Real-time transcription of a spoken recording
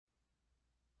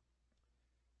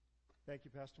Thank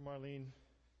you, Pastor Marlene.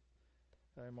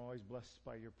 I'm always blessed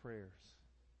by your prayers.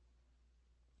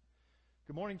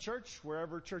 Good morning, church,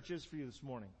 wherever church is for you this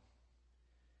morning.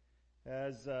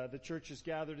 As the church is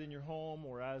gathered in your home,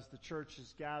 or as the church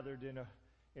is gathered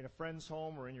in a friend's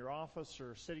home, or in your office,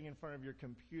 or sitting in front of your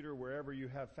computer, wherever you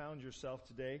have found yourself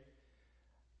today,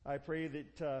 I pray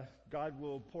that God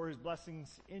will pour His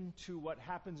blessings into what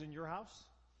happens in your house,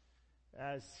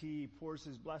 as He pours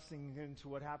His blessings into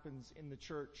what happens in the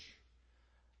church.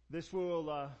 This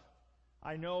will,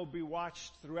 I know, be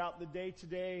watched throughout the day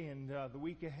today and the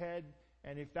week ahead.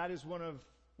 And if that is one of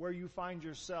where you find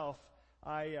yourself,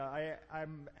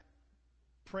 I'm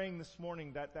praying this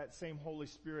morning that that same Holy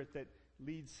Spirit that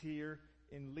leads here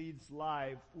and leads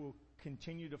live will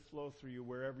continue to flow through you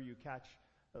wherever you catch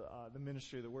the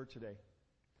ministry of the Word today.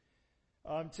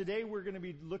 Today we're going to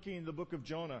be looking in the book of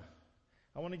Jonah.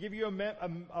 I want to give you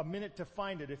a minute to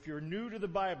find it. If you're new to the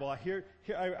Bible,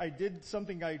 I did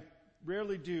something I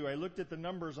rarely do. I looked at the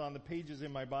numbers on the pages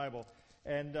in my Bible,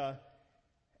 and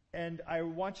I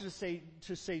want you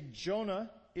to say Jonah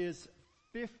is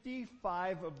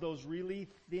 55 of those really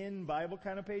thin Bible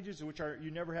kind of pages, which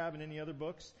you never have in any other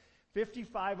books.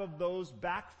 55 of those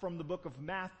back from the book of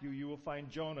Matthew, you will find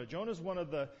Jonah. Jonah is one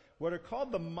of what are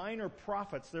called the minor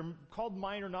prophets. They're called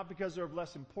minor not because they're of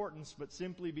less importance, but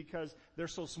simply because they're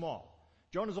so small.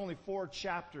 Jonah's only 4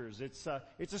 chapters. It's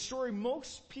a story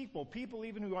most people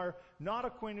even who are not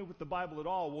acquainted with the Bible at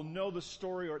all, will know the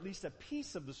story, or at least a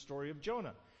piece of the story of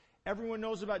Jonah. Everyone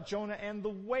knows about Jonah and the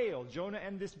whale, Jonah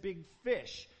and this big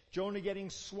fish, Jonah getting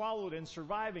swallowed and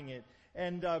surviving it.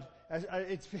 And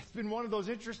it's been one of those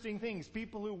interesting things.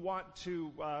 People who want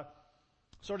to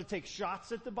sort of take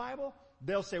shots at the Bible,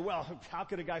 they'll say, well, how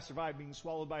could a guy survive being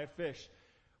swallowed by a fish?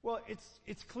 Well,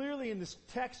 it's clearly in this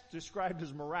text described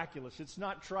as miraculous. It's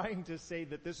not trying to say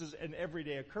that this is an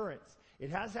everyday occurrence. It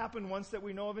has happened once that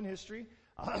we know of in history.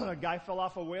 A guy fell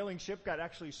off a whaling ship, got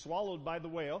actually swallowed by the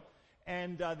whale,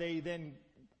 and they then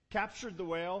captured the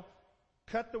whale,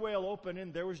 cut the whale open,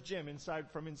 and there was Jim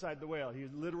from inside the whale. He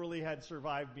literally had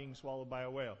survived being swallowed by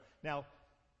a whale. Now,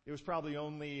 it was probably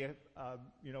only,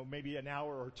 maybe an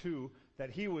hour or two that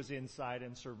he was inside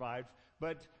and survived.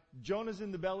 But Jonah's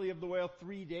in the belly of the whale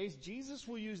 3 days. Jesus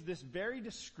will use this very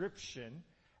description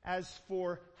as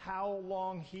for how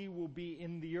long he will be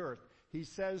in the earth. He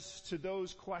says to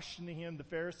those questioning him, the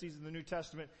Pharisees in the New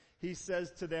Testament, he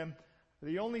says to them,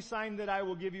 the only sign that I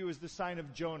will give you is the sign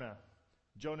of Jonah.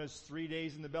 Jonah's 3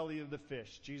 days in the belly of the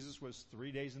fish. Jesus was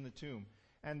 3 days in the tomb.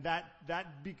 And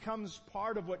that becomes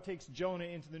part of what takes Jonah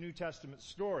into the New Testament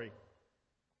story.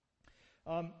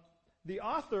 The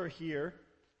author here,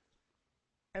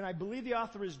 and I believe the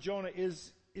author is Jonah,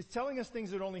 is telling us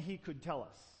things that only he could tell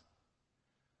us.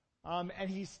 And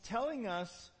he's telling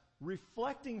us,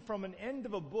 reflecting from an end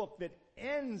of a book that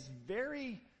ends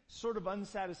very sort of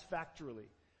unsatisfactorily.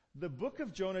 The book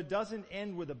of Jonah doesn't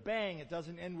end with a bang. It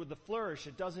doesn't end with a flourish.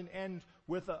 It doesn't end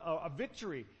with a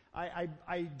victory.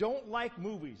 I don't like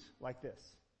movies like this.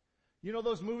 You know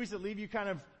those movies that leave you kind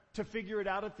of to figure it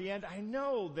out at the end? I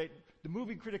know that the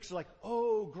movie critics are like,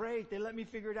 oh, great, they let me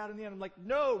figure it out in the end. I'm like,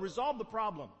 no, resolve the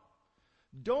problem.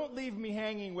 Don't leave me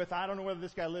hanging with, I don't know whether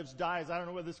this guy lives, dies. I don't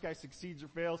know whether this guy succeeds or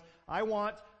fails. I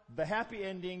want the happy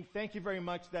ending. Thank you very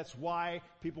much. That's why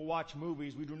people watch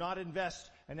movies. We do not invest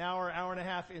an hour and a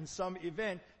half in some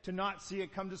event to not see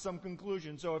it come to some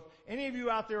conclusion. So if any of you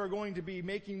out there are going to be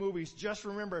making movies, just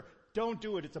remember, don't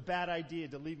do it. It's a bad idea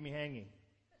to leave me hanging.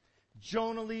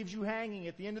 Jonah leaves you hanging.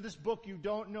 At the end of this book, you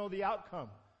don't know the outcome.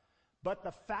 But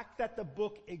the fact that the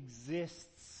book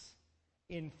exists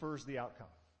infers the outcome.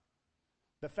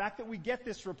 The fact that we get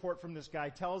this report from this guy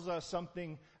tells us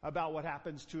something about what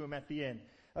happens to him at the end.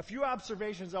 A few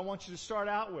observations I want you to start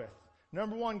out with.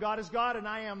 Number one, God is God and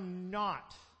I am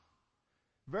not.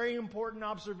 Very important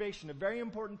observation, a very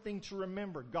important thing to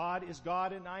remember. God is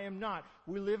God and I am not.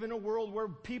 We live in a world where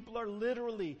people are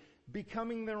literally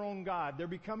becoming their own God. They're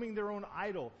becoming their own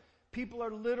idol. People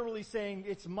are literally saying,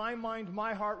 it's my mind,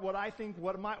 my heart, what I think,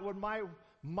 what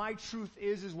my truth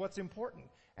is what's important.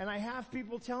 And I have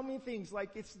people tell me things like,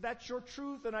 that's your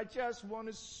truth, and I just want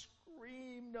to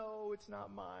scream, no, it's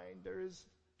not mine. There is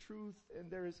truth and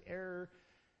there is error,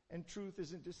 and truth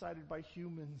isn't decided by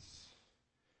humans.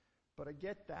 But I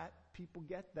get that. People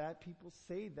get that. People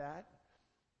say that.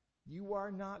 You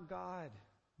are not God.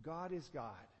 God is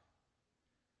God.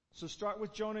 So start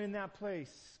with Jonah in that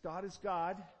place. God is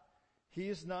God. He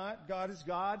is not. God is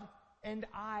God. And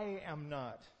I am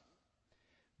not.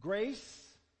 Grace.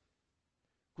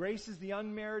 Grace is the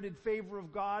unmerited favor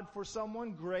of God for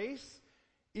someone. Grace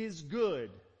is good,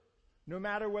 no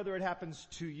matter whether it happens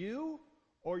to you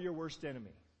or your worst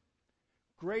enemy.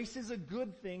 Grace is a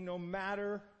good thing no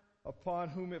matter upon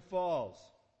whom it falls.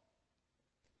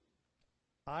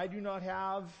 I do not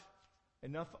have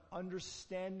enough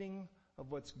understanding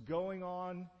of what's going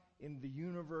on in the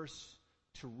universe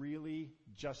to really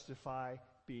justify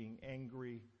being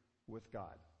angry with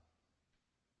God.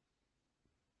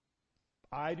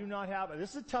 I do not have,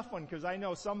 this is a tough one because I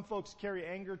know some folks carry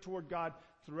anger toward God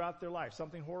throughout their life.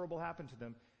 Something horrible happened to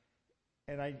them.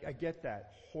 And I get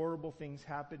that. Horrible things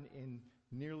happen in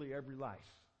nearly every life.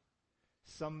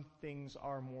 Some things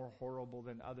are more horrible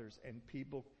than others, and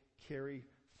people carry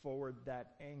forward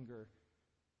that anger.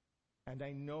 And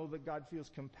I know that God feels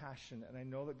compassion, and I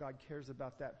know that God cares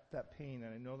about that pain,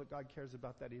 and I know that God cares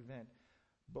about that event.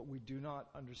 But we do not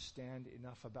understand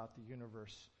enough about the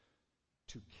universe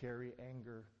to carry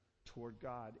anger toward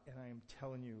God. And I am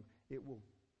telling you, it will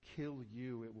kill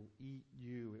you, it will eat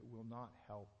you, it will not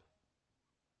help.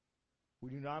 We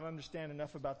do not understand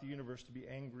enough about the universe to be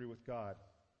angry with God.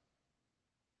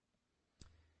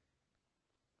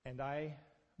 And I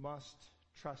must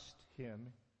trust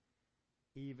Him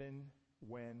even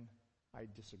when I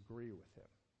disagree with Him.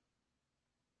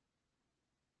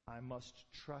 I must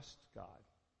trust God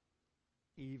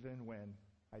even when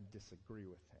I disagree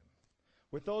with Him.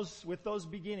 With those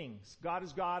beginnings, God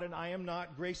is God and I am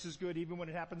not. Grace is good even when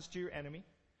it happens to your enemy.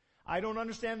 I don't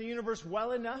understand the universe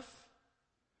well enough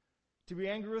to be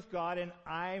angry with God, and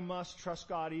I must trust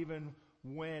God even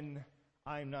when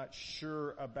I'm not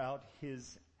sure about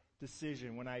His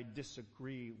decision, when I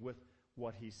disagree with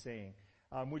what He's saying.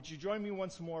 Would you join me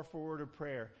once more for a word of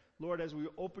prayer? Lord, as we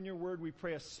open your word, we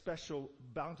pray a special,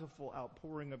 bountiful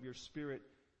outpouring of your Spirit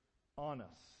on us.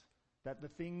 That the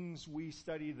things we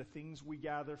study, the things we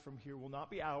gather from here will not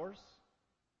be ours,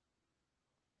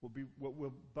 but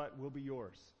will be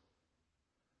yours.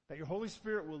 That your Holy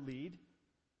Spirit will lead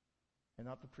and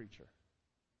not the preacher.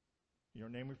 In your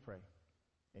name we pray.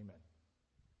 Amen.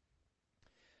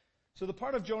 So the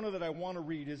part of Jonah that I want to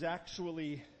read is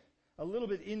actually a little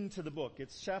bit into the book.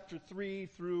 It's chapter 3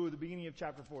 through the beginning of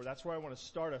chapter 4. That's where I want to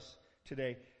start us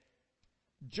today.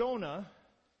 Jonah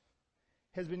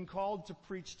has been called to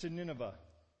preach to Nineveh.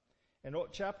 And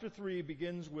chapter 3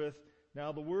 begins with,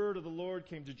 now the word of the Lord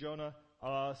came to Jonah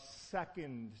a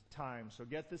second time. So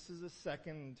get this is a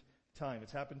second time.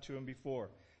 It's happened to him before.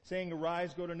 Saying,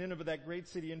 arise, go to Nineveh, that great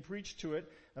city, and preach to it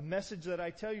a message that I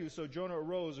tell you. So Jonah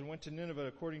arose and went to Nineveh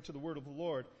according to the word of the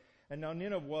Lord. And now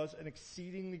Nineveh was an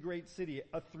exceedingly great city,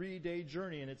 a 3-day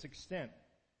journey in its extent.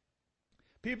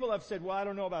 People have said, well, I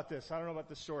don't know about this. I don't know about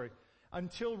this story.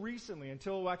 Until recently,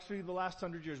 until actually the last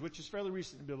 100 years, which is fairly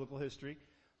recent in biblical history,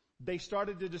 they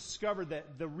started to discover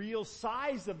that the real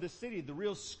size of the city, the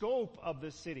real scope of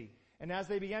the city. And as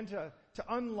they began to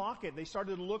unlock it, they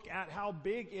started to look at how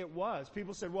big it was.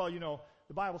 People said, well,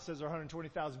 the Bible says there are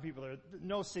 120,000 people there.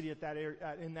 No city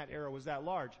in that era was that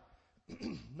large.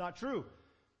 Not true.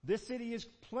 This city is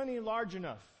plenty large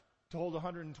enough to hold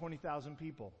 120,000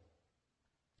 people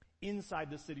inside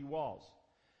the city walls.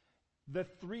 The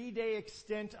 3-day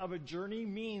extent of a journey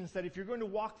means that if you're going to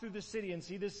walk through the city and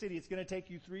see this city, it's going to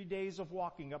take you 3 days of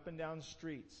walking up and down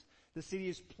streets. The city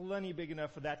is plenty big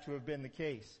enough for that to have been the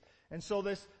case. And so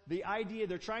the idea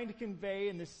they're trying to convey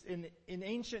in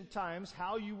ancient times,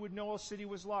 how you would know a city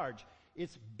was large.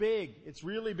 It's big. It's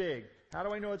really big. How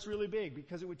do I know it's really big?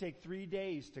 Because it would take 3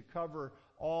 days to cover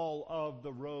all of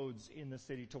the roads in the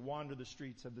city, to wander the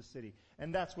streets of the city.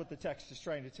 And that's what the text is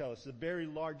trying to tell us. It's a very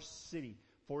large city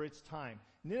for its time.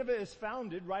 Nineveh is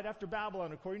founded right after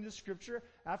Babylon. According to the scripture,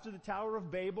 after the Tower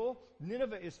of Babel,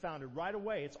 Nineveh is founded right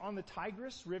away. It's on the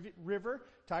Tigris River.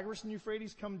 Tigris and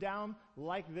Euphrates come down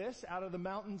like this out of the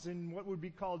mountains in what would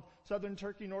be called southern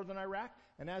Turkey, northern Iraq.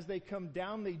 And as they come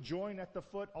down, they join at the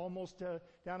foot almost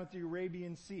down at the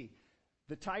Arabian Sea.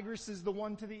 The Tigris is the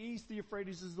one to the east. The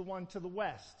Euphrates is the one to the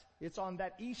west. It's on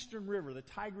that eastern river, the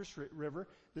Tigris River.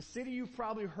 The city you've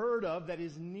probably heard of that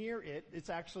is near it, it's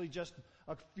actually just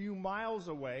a few miles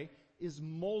away, is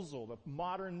Mosul, the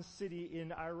modern city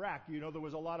in Iraq. There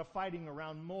was a lot of fighting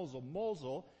around Mosul.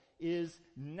 Mosul is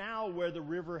now where the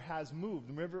river has moved.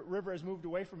 The river has moved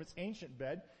away from its ancient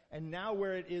bed, and now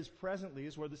where it is presently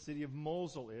is where the city of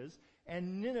Mosul is.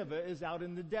 And Nineveh is out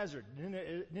in the desert.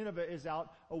 Nineveh is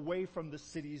out away from the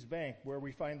city's bank, where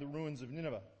we find the ruins of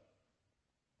Nineveh.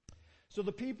 So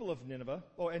the people of Nineveh,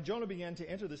 and Jonah began to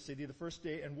enter the city the first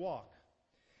day and walk.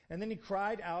 And then he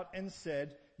cried out and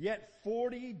said, yet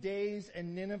 40 days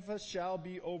and Nineveh shall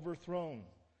be overthrown.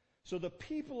 So the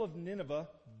people of Nineveh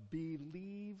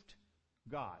believed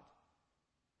God.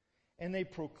 And they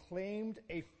proclaimed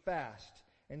a fast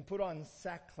and put on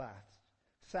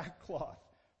sackcloth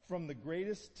from the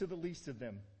greatest to the least of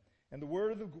them. And the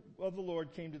word of the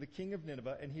Lord came to the king of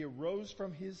Nineveh, and he arose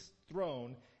from his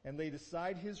throne and laid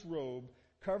aside his robe,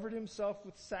 covered himself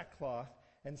with sackcloth,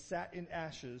 and sat in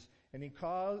ashes. And he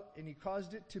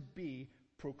caused it to be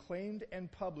proclaimed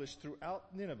and published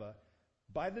throughout Nineveh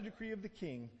by the decree of the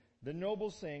king, the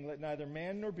nobles saying, let neither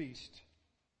man nor beast,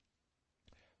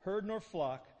 herd nor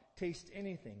flock taste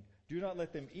anything. Do not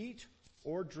let them eat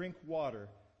or drink water,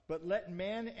 but let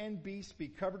man and beast be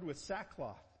covered with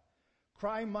sackcloth.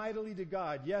 Cry mightily to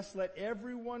God. Yes, let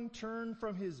everyone turn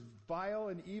from his vile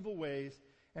and evil ways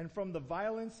and from the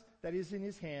violence that is in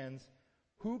his hands.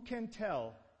 Who can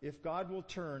tell if God will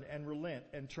turn and relent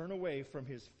and turn away from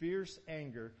his fierce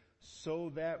anger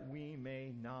so that we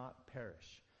may not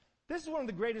perish? This is one of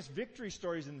the greatest victory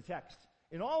stories in the text.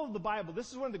 In all of the Bible,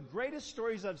 this is one of the greatest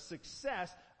stories of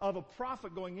success of a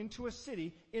prophet going into a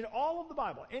city in all of the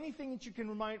Bible. Anything that you can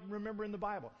remember in the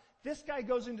Bible. This guy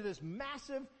goes into this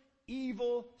massive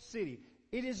evil city.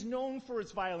 It is known for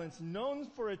its violence, known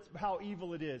for how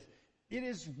evil it is. It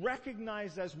is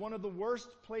recognized as one of the worst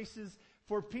places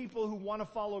for people who want to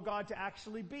follow God to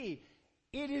actually be.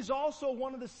 It is also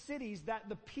one of the cities that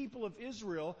the people of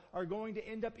Israel are going to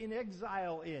end up in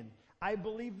exile in. I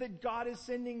believe that God is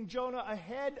sending Jonah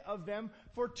ahead of them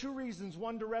for two reasons.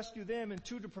 One, to rescue them, and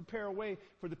two, to prepare a way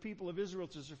for the people of Israel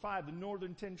to survive. The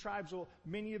northern 10 tribes,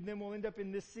 many of them will end up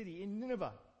in this city, in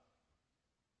Nineveh.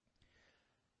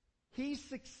 He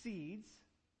succeeds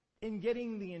in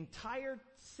getting the entire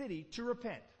city to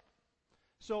repent.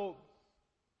 So,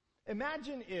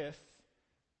 imagine if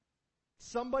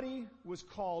somebody was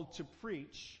called to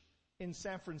preach in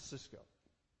San Francisco.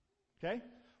 Okay?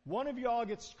 One of y'all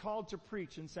gets called to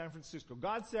preach in San Francisco.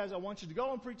 God says, I want you to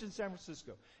go and preach in San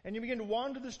Francisco. And you begin to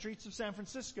wander the streets of San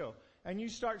Francisco. And you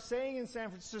start saying in San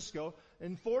Francisco,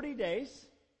 in 40 days,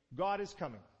 God is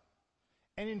coming.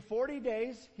 And in 40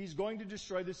 days, he's going to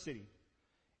destroy the city.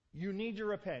 You need to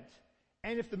repent.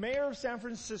 And if the mayor of San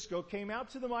Francisco came out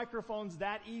to the microphones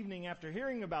that evening after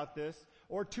hearing about this,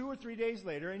 or 2 or 3 days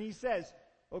later, and he says,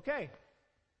 okay,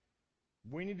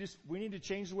 we need to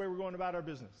change the way we're going about our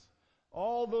business.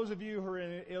 All those of you who are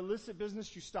in illicit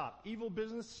business, you stop. Evil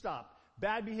business, stop.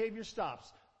 Bad behavior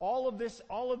stops. All of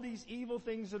these evil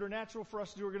things that are natural for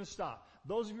us to do are going to stop.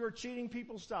 Those of you who are cheating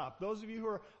people, stop. Those of you who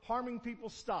are harming people,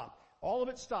 stop. All of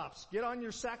it stops. Get on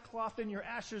your sackcloth and your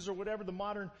ashes, or whatever the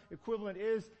modern equivalent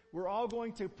is. We're all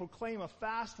going to proclaim a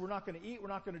fast. We're not going to eat. We're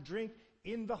not going to drink,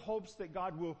 in the hopes that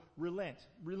God will relent.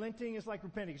 Relenting is like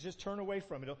repenting. It's just turn away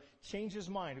from it. It'll change his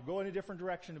mind. It'll go in a different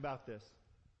direction about this.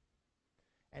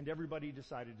 And everybody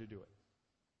decided to do it.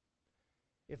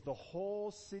 If the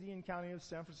whole city and county of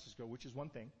San Francisco, which is one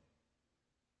thing,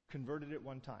 converted at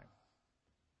one time,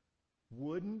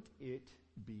 wouldn't it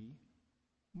be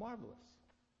marvelous?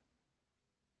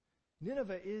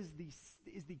 Nineveh is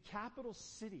the capital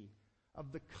city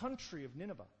of the country of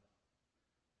Nineveh.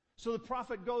 So the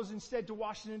prophet goes instead to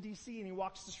Washington, D.C., and he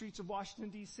walks the streets of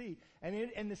Washington, D.C.,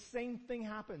 and the same thing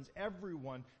happens.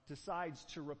 Everyone decides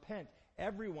to repent.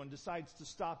 Everyone decides to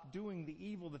stop doing the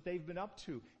evil that they've been up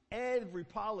to. Every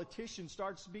politician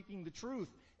starts speaking the truth.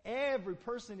 Every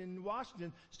person in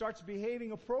Washington starts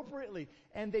behaving appropriately.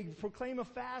 And they proclaim a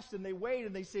fast, and they wait,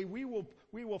 and they say, we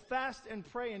will fast and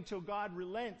pray until God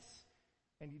relents.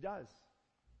 And he does.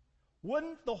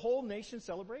 Wouldn't the whole nation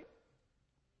celebrate?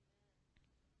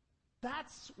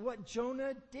 That's what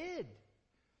Jonah did.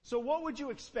 So what would you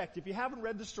expect? If you haven't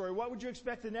read the story, what would you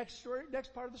expect the next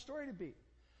part of the story to be?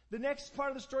 The next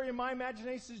part of the story in my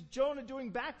imagination is Jonah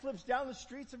doing backflips down the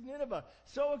streets of Nineveh,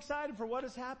 so excited for what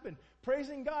has happened,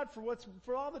 praising God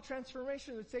for all the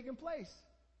transformation that's taken place.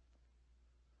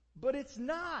 But it's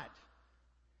not.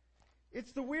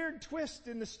 It's the weird twist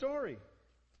in the story.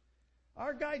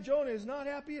 Our guy Jonah is not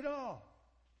happy at all.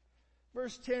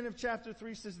 Verse 10 of chapter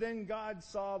 3 says, Then God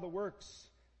saw the works,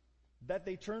 that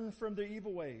they turned from their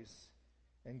evil ways,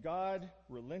 and God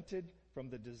relented from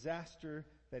the disaster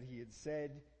that he had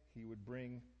said he would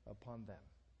bring upon them.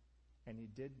 And he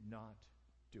did not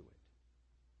do it.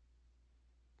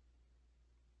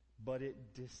 But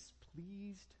it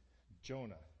displeased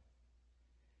Jonah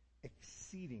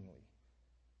exceedingly,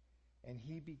 and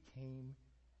he became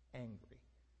angry.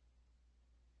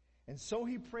 And so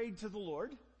he prayed to the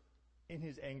Lord in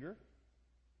his anger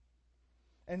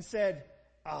and said,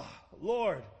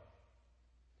 Lord,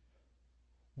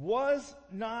 was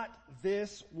not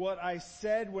this what I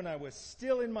said when I was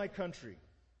still in my country?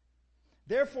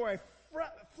 Therefore I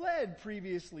fled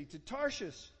previously to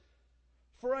Tarshish,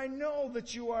 for I know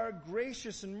that you are a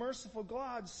gracious and merciful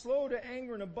God, slow to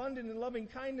anger and abundant in loving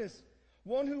kindness,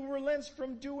 one who relents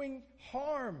from doing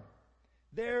harm.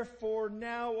 Therefore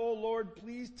now, O Lord,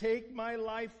 please take my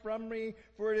life from me,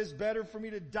 for it is better for me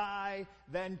to die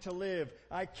than to live.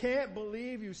 I can't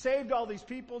believe you saved all these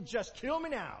people. Just kill me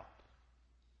now.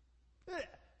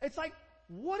 It's like,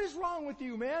 what is wrong with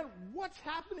you, man? What's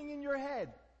happening in your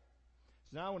head?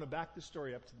 So now I want to back the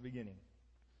story up to the beginning.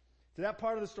 To that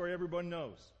part of the story everyone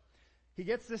knows. He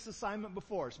gets this assignment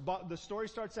before us. The story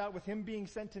starts out with him being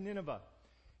sent to Nineveh.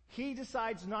 He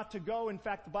decides not to go. In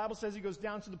fact, the Bible says he goes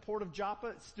down to the port of Joppa.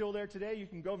 It's still there today. You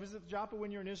can go visit Joppa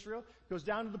when you're in Israel. Goes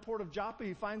down to the port of Joppa.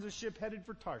 He finds a ship headed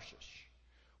for Tarshish.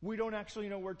 We don't actually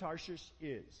know where Tarshish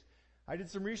is. I did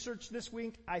some research this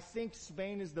week. I think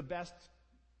Spain is the best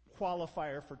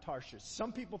qualifier for Tarshish.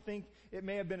 Some people think it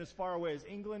may have been as far away as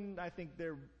England. I think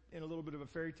they're in a little bit of a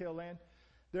fairy tale land.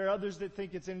 There are others that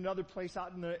think it's in another place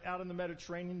out in the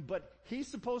Mediterranean, but he's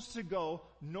supposed to go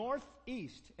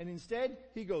northeast, and instead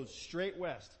he goes straight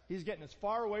west. He's getting as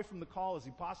far away from the call as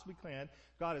he possibly can.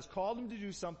 God has called him to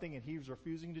do something, and he's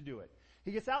refusing to do it.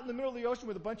 He gets out in the middle of the ocean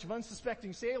with a bunch of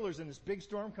unsuspecting sailors, and this big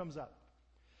storm comes up.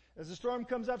 As the storm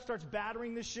comes up, starts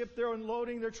battering the ship, they're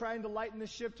unloading, they're trying to lighten the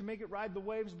ship to make it ride the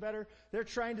waves better. They're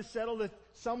trying to settle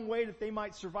some way that they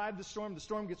might survive the storm. The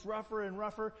storm gets rougher and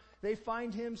rougher. They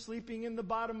find him sleeping in the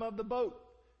bottom of the boat.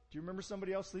 Do you remember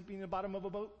somebody else sleeping in the bottom of a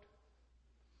boat?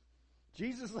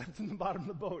 Jesus slept in the bottom of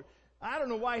the boat. I don't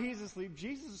know why he's asleep.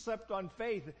 Jesus slept on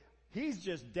faith. He's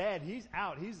just dead. He's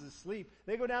out. He's asleep.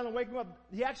 They go down and wake him up.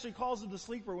 He actually calls him the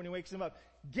sleeper when he wakes him up.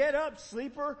 Get up,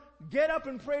 sleeper. Get up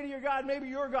and pray to your God. Maybe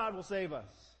your God will save us.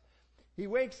 He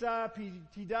wakes up.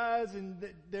 He does, and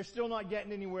they're still not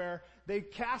getting anywhere. They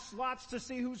cast lots to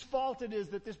see whose fault it is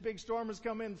that this big storm has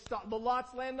come in. The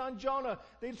lots land on Jonah.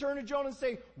 They turn to Jonah and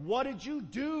say, what did you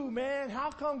do, man? How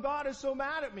come God is so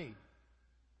mad at me?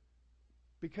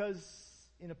 Because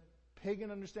in a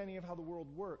pagan understanding of how the world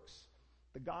works,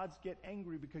 the gods get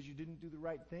angry because you didn't do the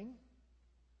right thing,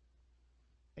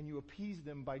 and you appease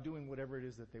them by doing whatever it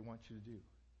is that they want you to do.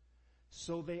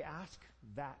 So they ask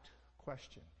that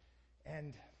question.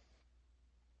 And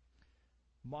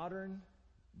modern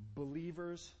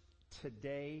believers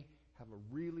today have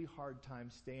a really hard time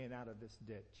staying out of this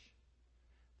ditch.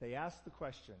 They ask the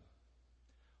question,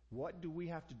 what do we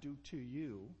have to do to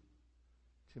you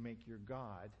to make your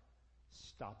God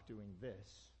stop doing this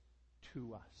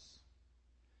to us?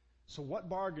 So what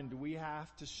bargain do we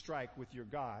have to strike with your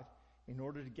God in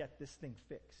order to get this thing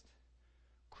fixed?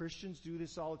 Christians do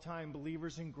this all the time.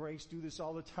 Believers in grace do this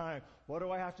all the time. What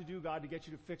do I have to do, God, to get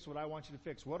you to fix what I want you to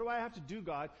fix? What do I have to do,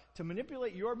 God, to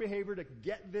manipulate your behavior to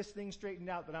get this thing straightened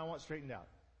out that I want straightened out?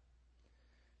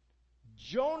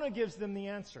 Jonah gives them the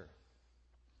answer.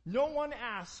 No one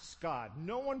asks God.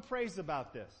 No one prays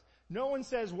about this. No one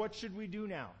says, what should we do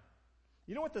now?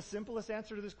 You know what the simplest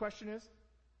answer to this question is?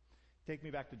 Take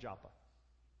me back to Joppa.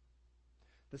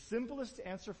 The simplest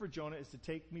answer for Jonah is to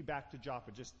take me back to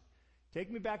Joppa. Just take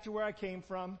me back to where I came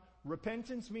from.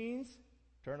 Repentance means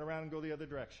turn around and go the other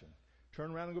direction.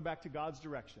 Turn around and go back to God's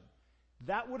direction.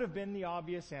 That would have been the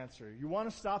obvious answer. You want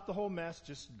to stop the whole mess,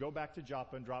 just go back to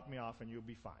Joppa and drop me off and you'll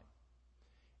be fine.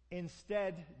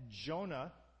 Instead,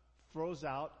 Jonah throws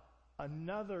out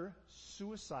another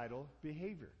suicidal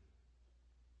behavior.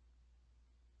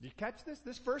 Did you catch this?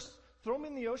 This first throw me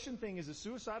in the ocean thing is a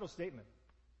suicidal statement.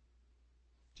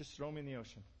 Just throw me in the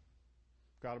ocean.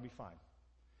 God will be fine.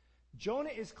 Jonah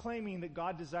is claiming that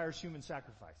God desires human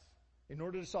sacrifice in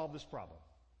order to solve this problem.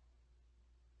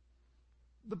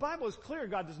 The Bible is clear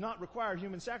God does not require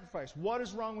human sacrifice. What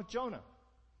is wrong with Jonah?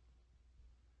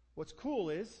 What's cool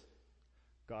is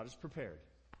God is prepared.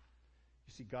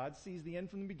 You see, God sees the end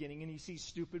from the beginning, and he sees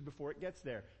stupid before it gets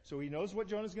there. So he knows what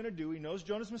Jonah's going to do. He knows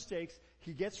Jonah's mistakes.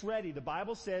 He gets ready. The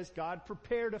Bible says God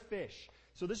prepared a fish.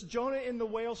 So this Jonah in the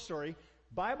whale story,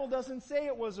 Bible doesn't say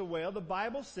it was a whale. The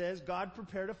Bible says God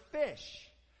prepared a fish.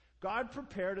 God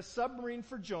prepared a submarine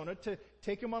for Jonah to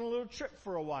take him on a little trip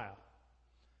for a while.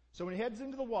 So when he heads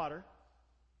into the water,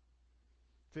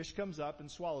 fish comes up and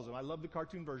swallows him. I love the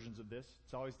cartoon versions of this.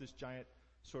 It's always this giant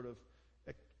sort of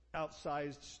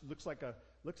outsized, looks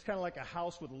kind of like a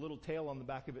house with a little tail on the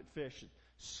back of it fish. It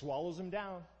swallows him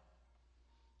down.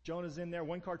 Jonah's in there.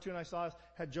 One cartoon I saw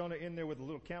had Jonah in there with a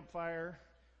little campfire,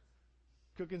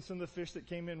 cooking some of the fish that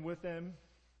came in with him.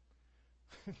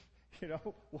 You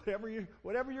know,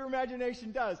 whatever your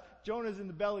imagination does, Jonah's in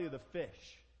the belly of the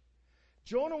fish.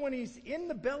 Jonah, when he's in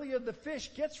the belly of the fish,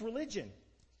 gets religion.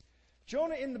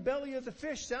 Jonah in the belly of the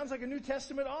fish sounds like a New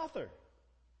Testament author.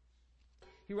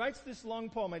 He writes this long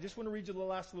poem. I just want to read you the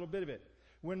last little bit of it.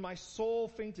 When my soul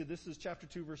fainted, this is chapter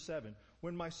 2, verse 7.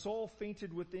 When my soul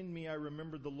fainted within me, I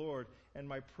remembered the Lord, and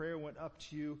my prayer went up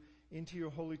to you into your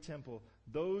holy temple.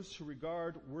 Those who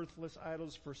regard worthless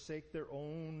idols forsake their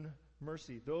own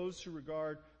mercy. Those who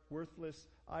regard worthless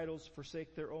idols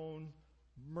forsake their own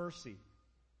mercy.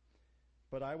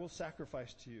 But I will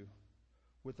sacrifice to you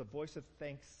with a voice of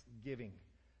thanksgiving.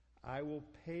 I will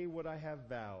pay what I have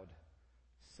vowed.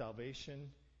 Salvation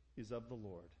is of the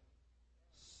Lord.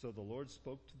 So the Lord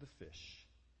spoke to the fish,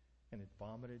 and it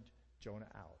vomited Jonah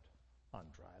out on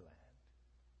dry land.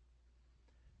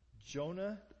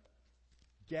 Jonah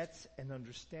gets an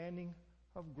understanding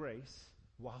of grace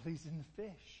while he's in the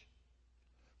fish.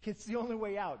 It's the only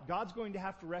way out. God's going to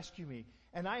have to rescue me.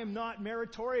 And I am not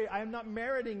meritorious. I am not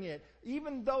meriting it.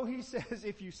 Even though he says,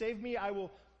 if you save me, I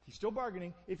will, he's still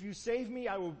bargaining. If you save me,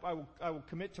 I will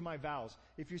commit to my vows.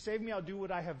 If you save me, I'll do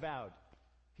what I have vowed.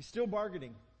 He's still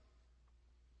bargaining.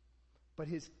 But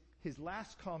his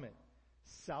last comment,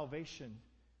 salvation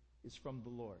is from the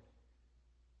Lord.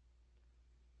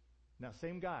 Now,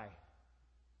 same guy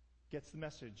gets the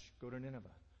message, go to Nineveh,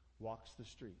 walks the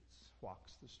streets.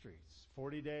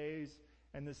 40 days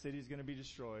and the city's going to be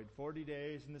destroyed. 40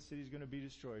 days and the city's going to be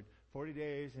destroyed. 40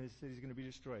 days and the city's going to be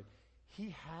destroyed.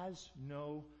 He has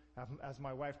no, as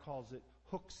my wife calls it,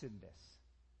 hooks in this.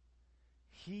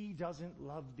 He doesn't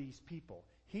love these people.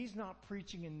 He's not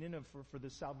preaching in Nineveh for the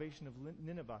salvation of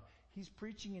Nineveh. He's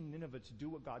preaching in Nineveh to do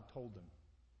what God told him.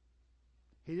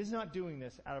 He is not doing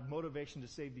this out of motivation to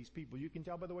save these people. You can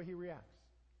tell by the way he reacts.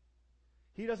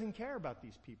 He doesn't care about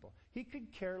these people. He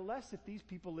could care less if these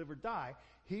people live or die.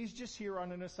 He's just here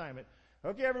on an assignment.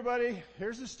 Okay, everybody,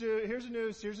 here's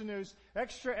the news.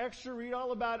 Extra, read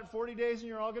all about it. 40 days and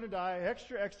you're all going to die.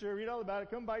 Extra, read all about it.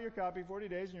 Come buy your copy. 40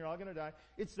 days and you're all going to die.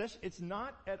 It's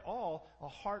not at all a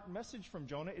heart message from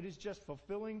Jonah. It is just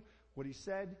fulfilling what he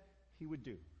said he would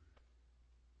do.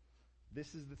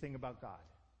 This is the thing about God.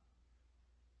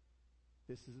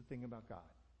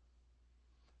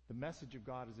 The message of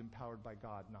God is empowered by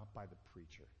God, not by the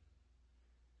preacher.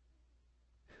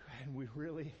 And we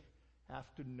really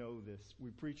have to know this. We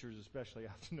preachers especially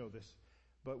have to know this.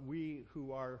 But we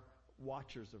who are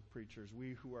watchers of preachers,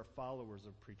 we who are followers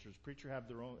of preachers, preachers have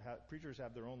their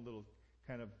own little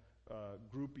kind of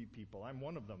groupie people. I'm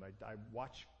one of them. I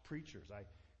watch preachers. I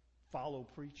follow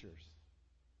preachers.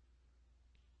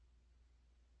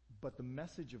 But the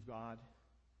message of God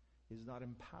is not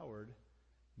empowered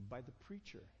by the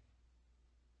preacher.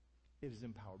 It is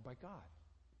empowered by God.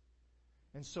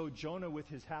 And so Jonah, with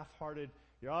his half-hearted,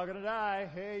 you're all going to die.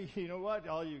 Hey, you know what?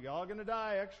 You're all going to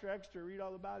die. Extra, read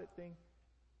all about it thing.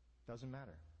 Doesn't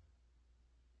matter.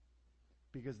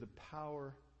 Because the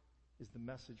power is the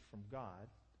message from God,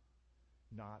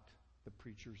 not the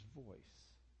preacher's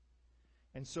voice.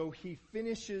 And so he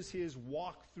finishes his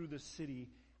walk through the city,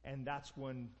 and that's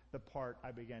when the part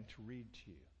I began to read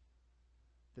to you.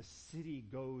 The city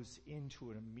goes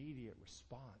into an immediate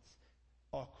response.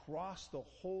 Across the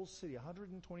whole city,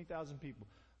 120,000 people.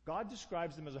 God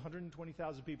describes them as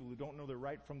 120,000 people who don't know their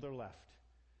right from their left.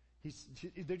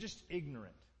 They're just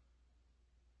ignorant.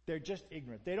 They're just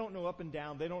ignorant. They don't know up and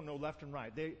down. They don't know left and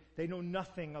right. They know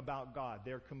nothing about God.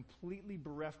 They're completely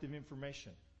bereft of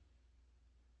information.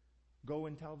 Go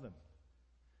and tell them.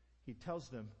 He tells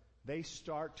them. They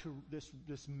start to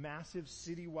this massive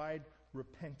citywide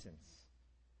repentance.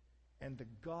 And the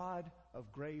God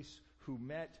of grace who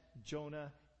met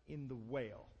Jonah in the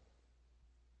whale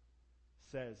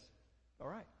says, all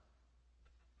right,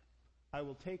 I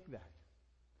will take that.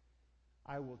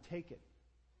 I will take it,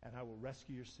 and I will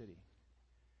rescue your city.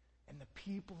 And the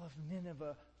people of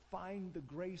Nineveh find the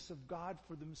grace of God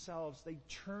for themselves. They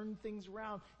turn things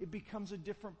around. It becomes a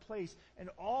different place. And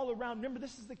all around, remember,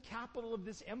 this is the capital of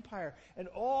this empire. And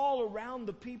all around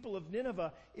the people of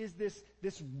Nineveh is this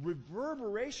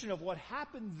reverberation of what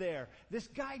happened there. This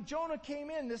guy Jonah came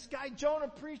in. This guy Jonah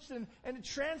preached and it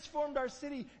transformed our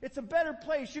city. It's a better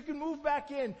place. You can move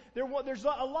back in. There's a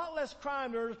lot less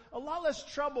crime. There's a lot less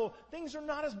trouble. Things are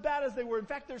not as bad as they were. In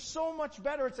fact, they're so much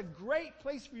better. It's a great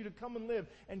place for you to come and live.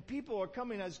 And people are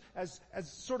coming as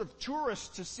sort of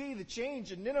tourists to see the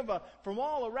change in Nineveh from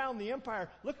all around the empire.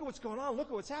 Look at what's going on. Look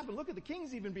at what's happened. Look at the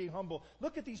kings even being humble.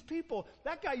 Look at these people.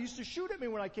 That guy used to shoot at me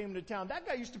when I came into town. That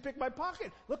guy used to pick my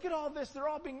pocket. Look at all this. They're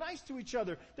all being nice to each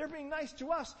other. They're being nice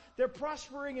to us. They're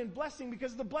prospering and blessing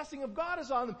because the blessing of God is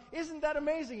on them. Isn't that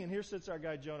amazing? And here sits our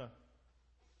guy Jonah.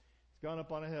 He's gone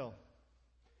up on a hill.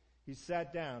 He's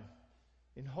sat down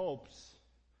in hopes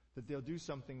that they'll do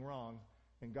something wrong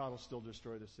and God will still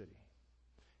destroy the city.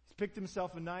 He's picked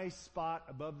himself a nice spot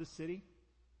above the city.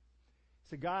 He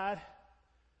said, God,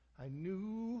 I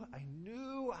knew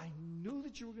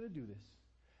that you were going to do this.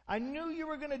 I knew you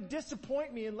were going to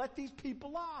disappoint me and let these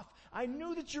people off. I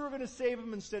knew that you were going to save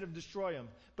them instead of destroy them.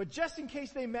 But just in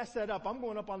case they mess that up, I'm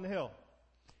going up on the hill.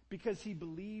 Because he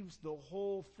believes the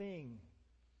whole thing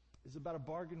is about a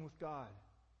bargain with God.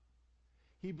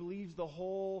 He believes the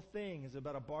whole thing is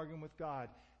about a bargain with God.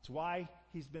 It's why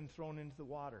he's been thrown into the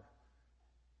water.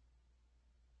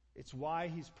 It's why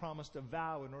he's promised a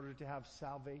vow in order to have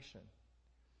salvation.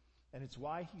 And it's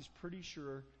why he's pretty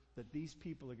sure that these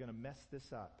people are going to mess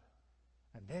this up.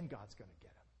 And then God's going to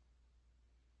get him.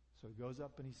 So he goes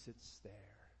up and he sits there.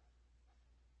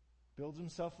 Builds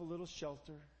himself a little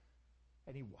shelter.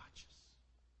 And he watches.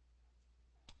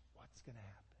 What's going to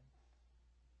happen?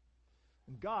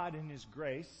 And God, in his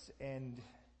grace and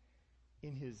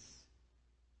in his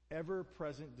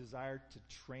ever-present desire to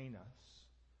train us,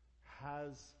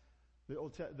 has,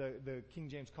 the King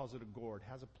James calls it a gourd,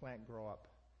 has a plant grow up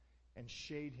and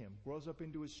shade him, grows up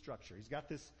into his structure. He's got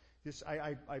this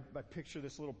I picture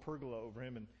this little pergola over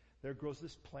him, and there grows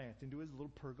this plant into his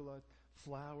little pergola,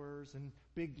 flowers and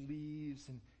big leaves,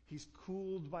 and he's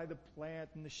cooled by the plant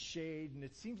and the shade, and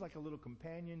it seems like a little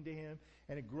companion to him,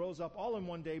 and it grows up all in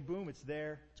one day. Boom, it's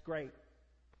there. It's great.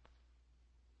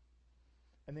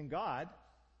 And then God,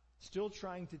 still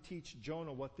trying to teach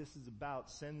Jonah what this is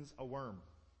about, sends a worm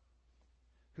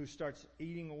who starts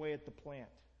eating away at the plant.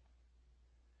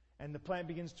 And the plant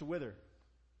begins to wither.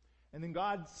 And then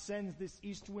God sends this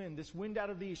east wind, this wind out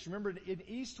of the east. Remember, an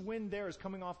east wind there is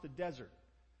coming off the desert.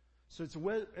 So it's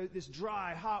this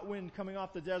dry, hot wind coming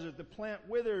off the desert. The plant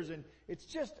withers and it's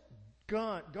just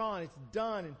gone. It's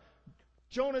done. And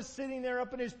Jonah's sitting there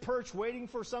up in his perch waiting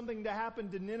for something to happen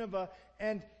to Nineveh,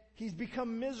 and he's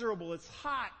become miserable. It's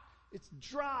hot. It's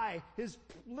dry. His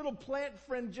little plant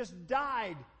friend just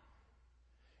died.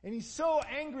 And he's so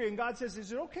angry, and God says,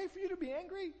 is it okay for you to be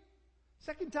angry?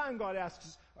 Second time God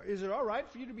asks, is it all right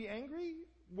for you to be angry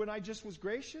when I just was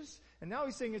gracious? And now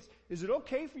he's saying, is it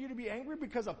okay for you to be angry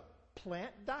because a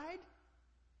plant died?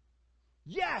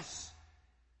 Yes!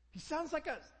 He sounds like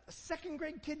a second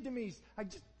grade kid to me. I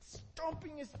just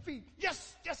stomping his feet.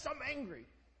 Yes, I'm angry.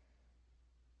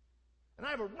 And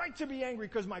I have a right to be angry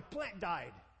because my plant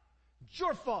died. It's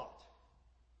your fault.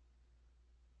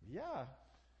 Yeah.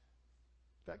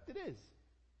 In fact, it is.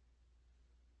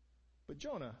 But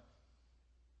Jonah,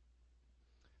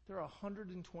 there are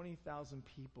 120,000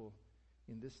 people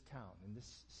in this town, in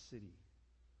this city,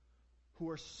 who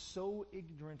are so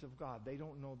ignorant of God, they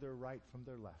don't know their right from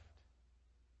their left.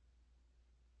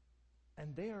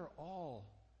 And they are all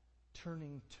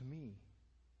turning to me.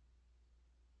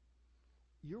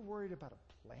 You're worried about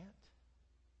a plant,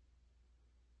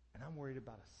 and I'm worried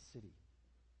about a city.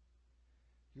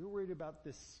 You're worried about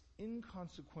this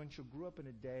inconsequential, grew up in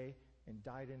a day and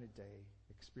died in a day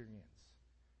experience.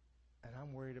 And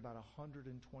I'm worried about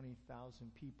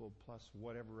 120,000 people plus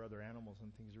whatever other animals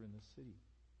and things are in the city.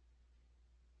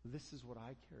 This is what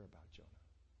I care about, Jonah.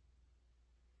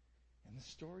 And the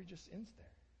story just ends there.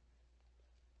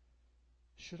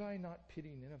 Should I not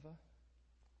pity Nineveh,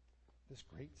 this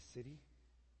great city,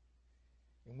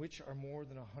 in which are more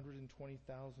than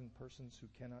 120,000 persons who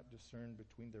cannot discern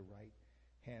between their right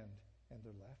hand and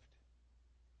their left?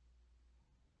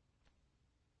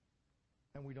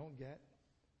 And we don't get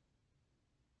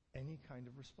any kind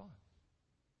of response.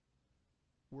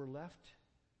 We're left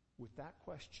with that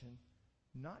question,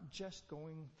 not just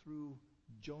going through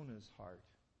Jonah's heart,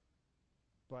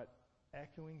 but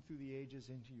echoing through the ages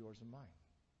into yours and mine.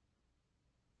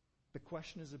 The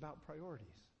question is about priorities.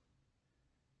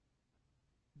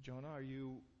 Jonah, are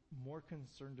you more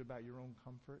concerned about your own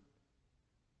comfort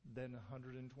than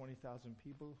 120,000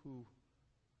 people who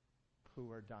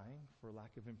are dying for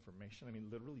lack of information? I mean,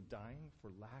 literally dying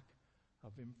for lack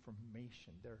of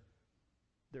information.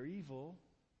 They're evil,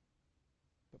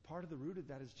 but part of the root of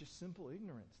that is just simple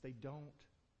ignorance. They don't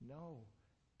know.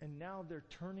 And now they're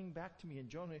turning back to me. And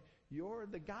Jonah, you're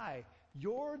the guy.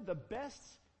 You're the best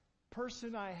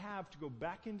person I have to go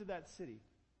back into that city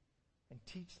and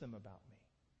teach them about me.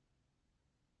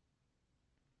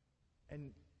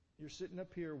 And you're sitting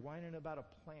up here whining about a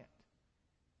plant.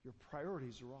 Your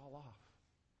priorities are all off.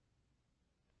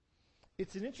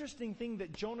 It's an interesting thing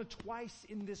that Jonah twice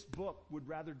in this book would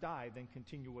rather die than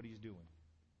continue what he's doing.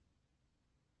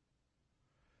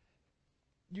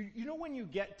 You know when you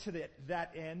get to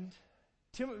that end?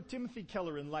 Timothy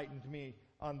Keller enlightened me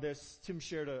on this. Tim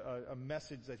shared a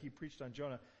message that he preached on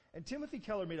Jonah. And Timothy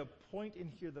Keller made a point in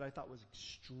here that I thought was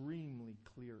extremely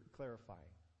clarifying.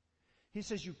 He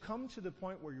says you come to the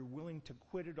point where you're willing to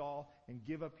quit it all and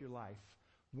give up your life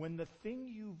when the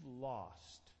thing you've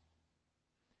lost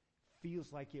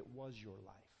feels like it was your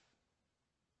life.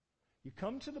 You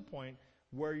come to the point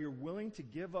where you're willing to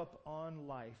give up on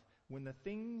life when the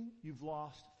thing you've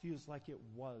lost feels like it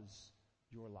was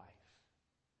your life.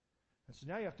 And so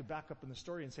now you have to back up in the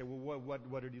story and say, well,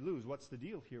 what did he lose? What's the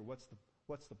deal here? What's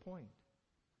the point?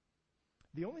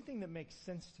 The only thing that makes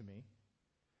sense to me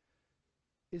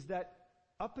is that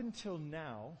up until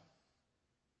now,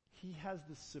 he has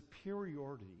the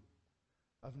superiority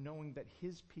of knowing that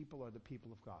his people are the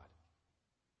people of God.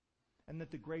 And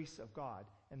that the grace of God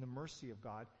and the mercy of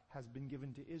God has been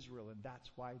given to Israel, and that's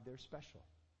why they're special.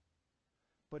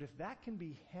 But if that can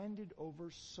be handed over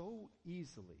so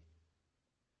easily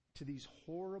to these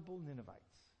horrible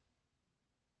Ninevites,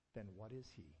 then what is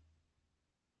he?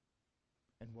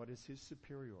 And what is his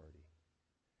superiority?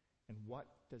 And what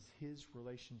does his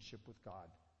relationship with God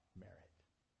merit?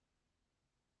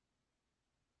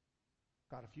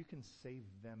 God, if you can save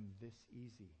them this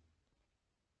easy,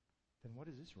 then what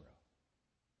is Israel?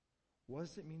 What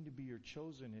does it mean to be your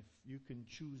chosen if you can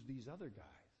choose these other guys?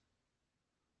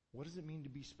 What does it mean to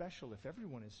be special if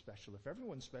everyone is special? If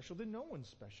everyone's special, then no one's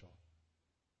special.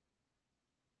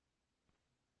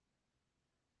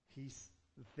 He's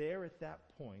there at that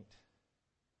point,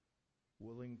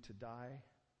 willing to die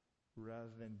rather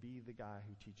than be the guy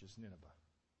who teaches Nineveh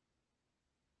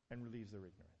and relieves their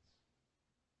ignorance.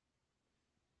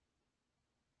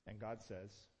 And God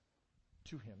says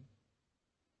to him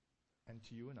and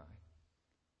to you and I,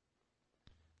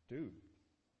 dude,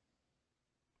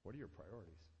 what are your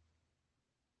priorities?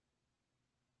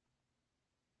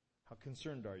 How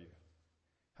concerned are you?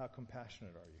 How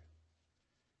compassionate are you?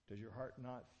 Does your heart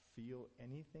not feel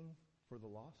anything for the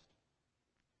lost?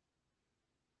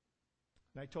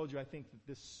 And I told you, I think that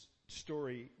this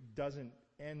story doesn't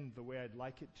end the way I'd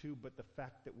like it to, but the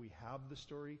fact that we have the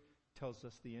story tells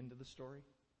us the end of the story.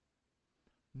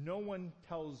 No one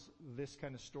tells this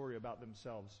kind of story about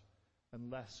themselves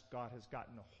unless God has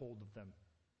gotten a hold of them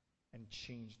and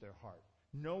changed their heart.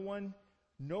 No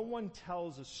one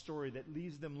tells a story that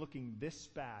leaves them looking this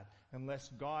bad unless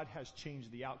God has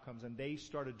changed the outcomes and they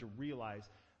started to realize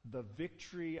the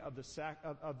victory of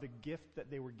the gift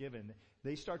that they were given.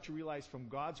 They start to realize from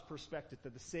God's perspective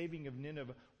that the saving of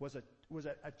Nineveh was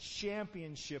a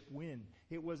championship win.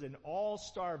 It was an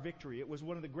all-star victory. It was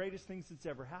one of the greatest things that's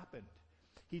ever happened.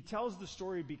 He tells the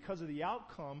story because of the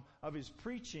outcome of his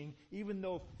preaching, even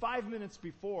though 5 minutes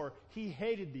before, he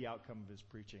hated the outcome of his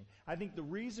preaching. I think the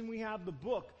reason we have the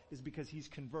book is because he's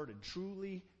converted,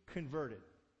 truly converted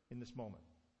in this moment.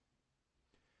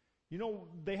 You know,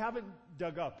 they haven't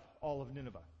dug up all of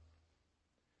Nineveh.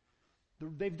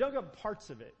 They've dug up parts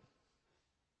of it,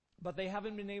 but they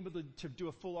haven't been able to do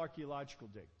a full archaeological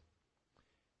dig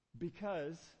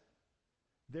because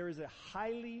there is a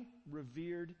highly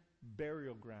revered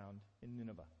burial ground in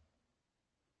Nineveh.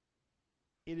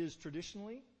 It is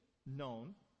traditionally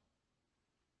known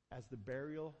as the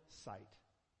burial site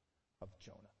of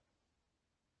Jonah.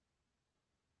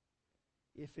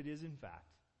 If it is in fact,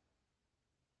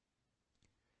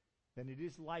 then it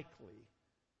is likely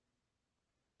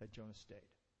that Jonah stayed.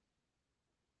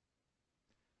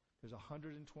 There's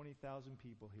 120,000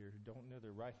 people here who don't know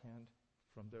their right hand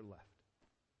from their left.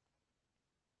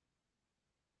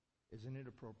 Isn't it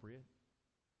appropriate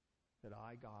that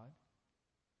I, God,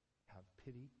 have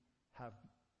pity,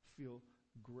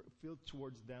 feel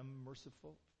towards them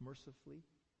mercifully?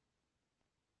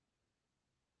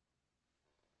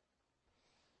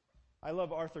 I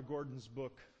love Arthur Gordon's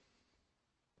book.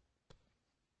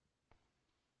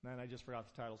 Man, I just forgot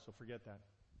the title, so forget that.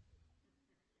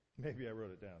 Maybe I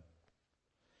wrote it down.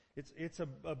 It's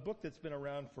a book that's been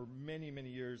around for many, many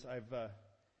years.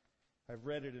 I've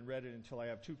read it until I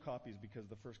have 2 copies because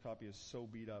the first copy is so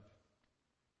beat up.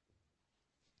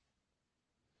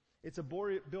 It's a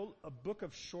book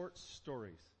of short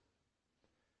stories.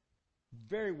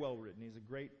 Very well written. He's a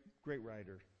great, great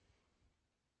writer.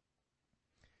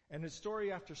 And it's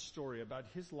story after story about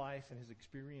his life and his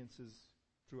experiences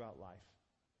throughout life.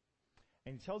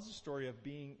 And he tells the story of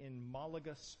being in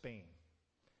Malaga, Spain.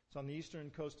 It's on the eastern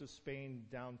coast of Spain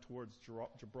down towards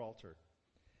Gibraltar.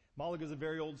 Malaga is a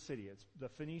very old city. The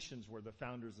Phoenicians were the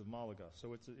founders of Malaga,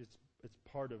 so it's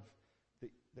part of the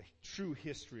true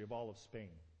history of all of Spain.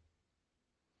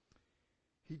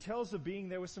 He tells of being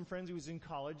there with some friends. He was in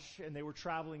college, and they were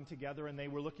traveling together, and they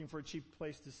were looking for a cheap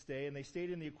place to stay, and they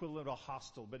stayed in the equivalent of a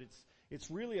hostel, but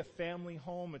it's really a family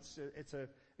home. It's a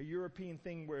European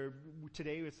thing where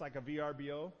today it's like a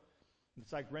VRBO.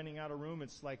 It's like renting out a room.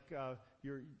 It's like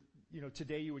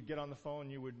today you would get on the phone,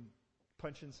 you would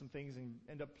punch in some things and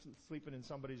end up sleeping in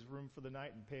somebody's room for the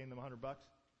night and paying them $100.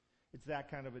 It's that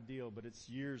kind of a deal, but it's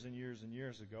years and years and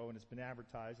years ago, and it's been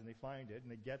advertised, and they find it,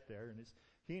 and they get there, and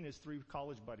he and his 3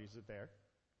 college buddies are there.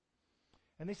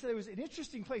 And they said it was an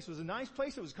interesting place. It was a nice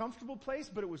place. It was a comfortable place,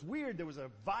 but it was weird. There was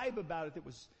a vibe about it that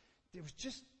was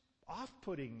just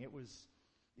off-putting. It was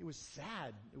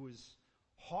sad. It was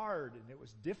hard, and it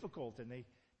was difficult, and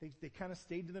they kind of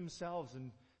stayed to themselves.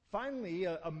 And finally,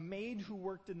 a maid who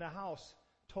worked in the house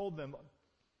told them,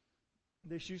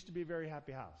 this used to be a very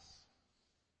happy house.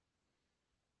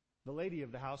 The lady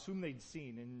of the house, whom they'd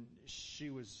seen, and she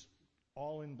was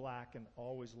all in black and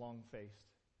always long-faced,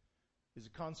 is a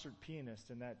concert pianist,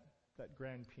 and that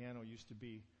grand piano used to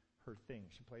be her thing.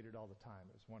 She played it all the time.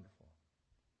 It was wonderful.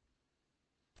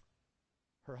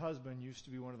 Her husband used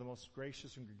to be one of the most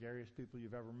gracious and gregarious people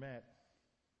you've ever met,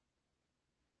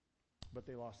 but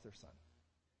they lost their son.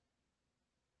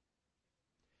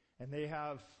 And they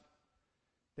have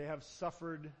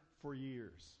suffered for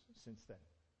years since then.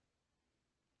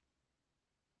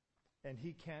 And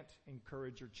he can't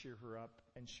encourage or cheer her up,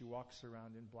 and she walks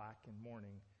around in black and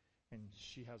mourning, and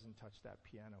she hasn't touched that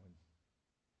piano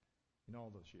in all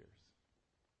those years.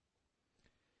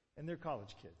 And they're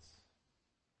college kids.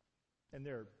 And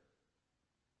they're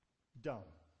dumb.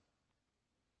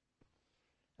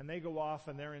 And they go off,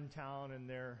 and they're in town, and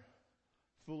they're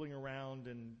fooling around,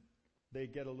 and they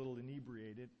get a little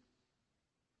inebriated.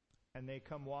 And they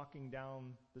come walking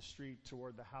down the street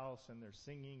toward the house, and they're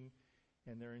singing,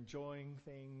 and they're enjoying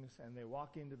things, and they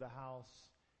walk into the house,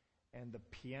 and the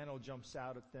piano jumps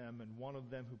out at them, and one of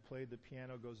them who played the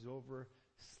piano goes over,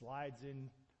 slides in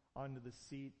onto the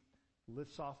seat,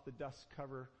 lifts off the dust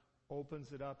cover,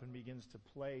 opens it up, and begins to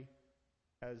play,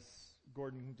 as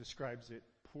Gordon describes it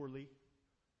poorly,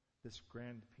 this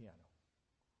grand piano.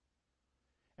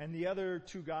 And the other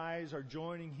two guys are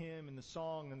joining him in the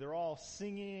song, and they're all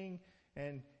singing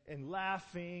and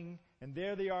laughing, and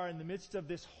there they are in the midst of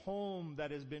this home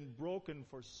that has been broken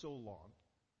for so long.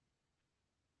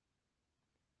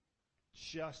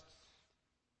 Just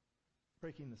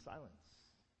breaking the silence.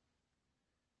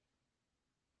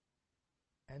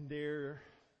 And they're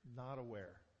not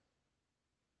aware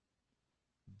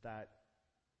that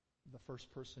the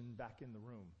first person back in the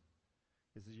room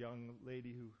is a young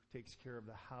lady who takes care of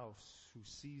the house, who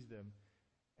sees them,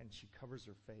 and she covers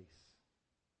her face.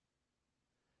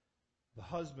 The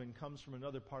husband comes from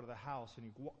another part of the house, and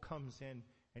he comes in,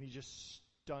 and he just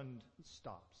stunned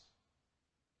stops.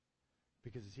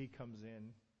 Because as he comes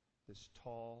in, this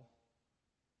tall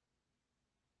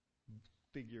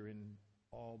figure in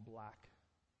all black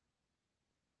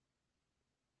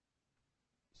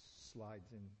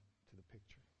slides into the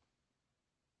picture.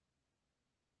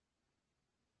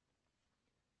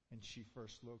 And she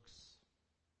first looks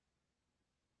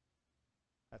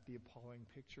at the appalling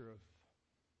picture of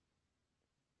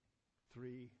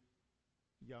 3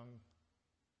 young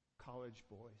college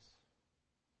boys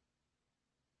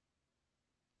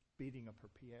beating up her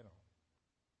piano,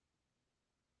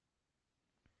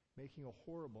 making a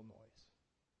horrible noise.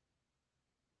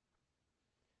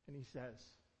 And he says,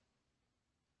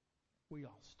 we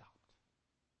all stopped,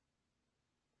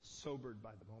 sobered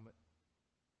by the moment.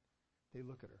 They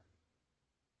look at her,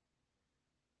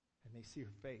 and they see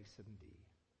her face and the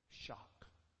shock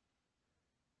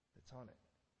that's on it.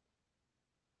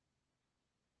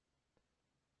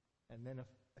 And then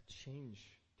a change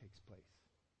takes place.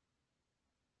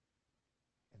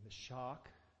 And the shock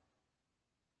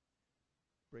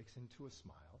breaks into a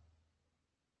smile.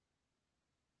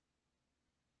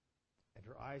 And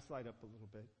her eyes light up a little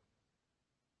bit.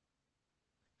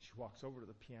 She walks over to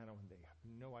the piano, and they have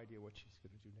no idea what she's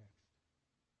going to do next.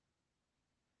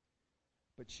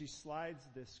 But she slides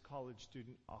this college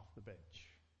student off the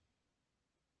bench,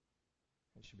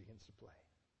 and she begins to play.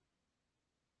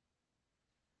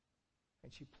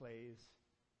 And she plays,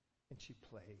 and she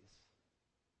plays,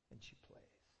 and she plays.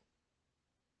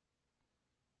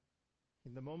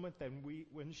 In the moment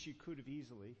when she could have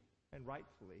easily and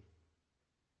rightfully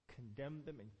condemned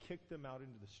them and kicked them out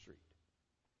into the street,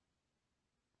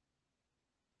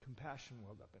 compassion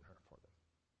welled up in her for them.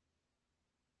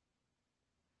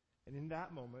 And in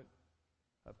that moment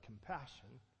of compassion,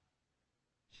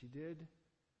 she did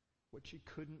what she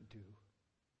couldn't do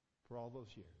for all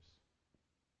those years.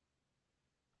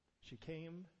 She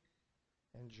came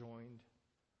and joined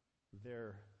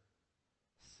their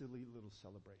silly little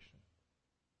celebration.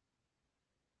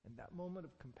 And that moment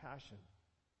of compassion,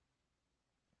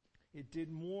 it did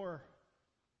more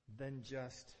than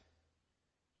just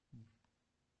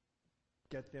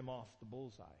get them off the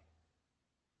bullseye.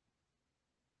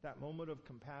 That moment of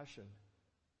compassion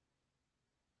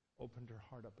opened her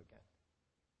heart up again.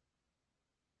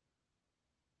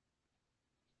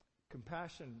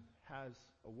 Compassion has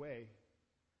a way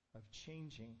of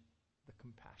changing the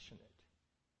compassionate.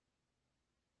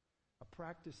 A A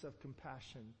practice of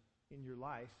compassion in your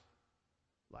life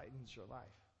lightens your life.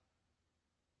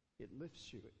 It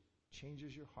lifts you. It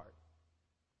changes your heart.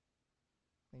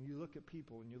 And you look at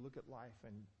people and you look at life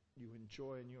and you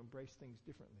enjoy and you embrace things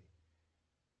differently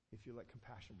if you let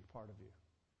compassion be part of you.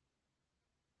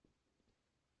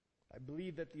 I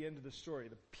believe at the end of the story,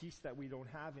 the piece that we don't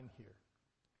have in here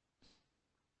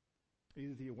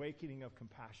is the awakening of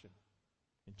compassion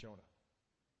in Jonah.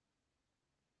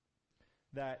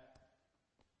 That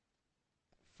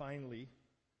finally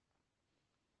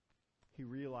he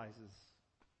realizes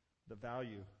the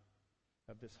value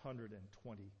of this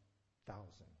 120,000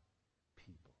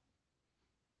 people.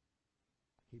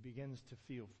 He begins to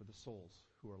feel for the souls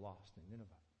who are lost in Nineveh.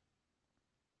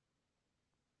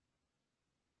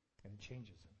 And it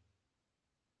changes him.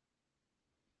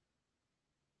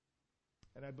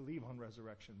 And I believe on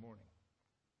resurrection morning,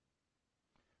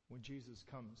 when Jesus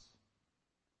comes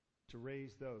to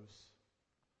raise those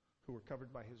who were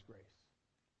covered by his grace,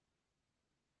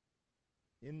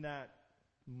 in that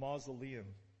mausoleum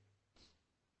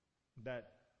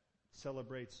that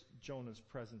celebrates Jonah's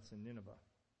presence in Nineveh,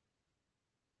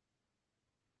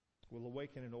 will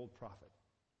awaken an old prophet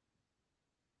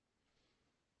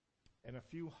and a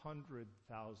few 100,000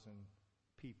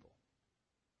 people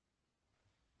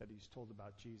that he's told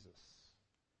about Jesus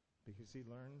because he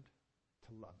learned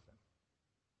to love them.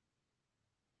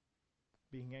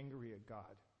 Being angry at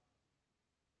God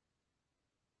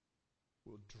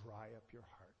will dry up your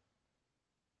heart.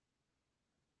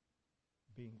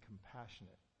 Being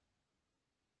compassionate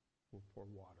will pour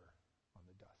water on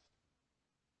the dust.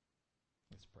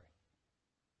 Let's pray.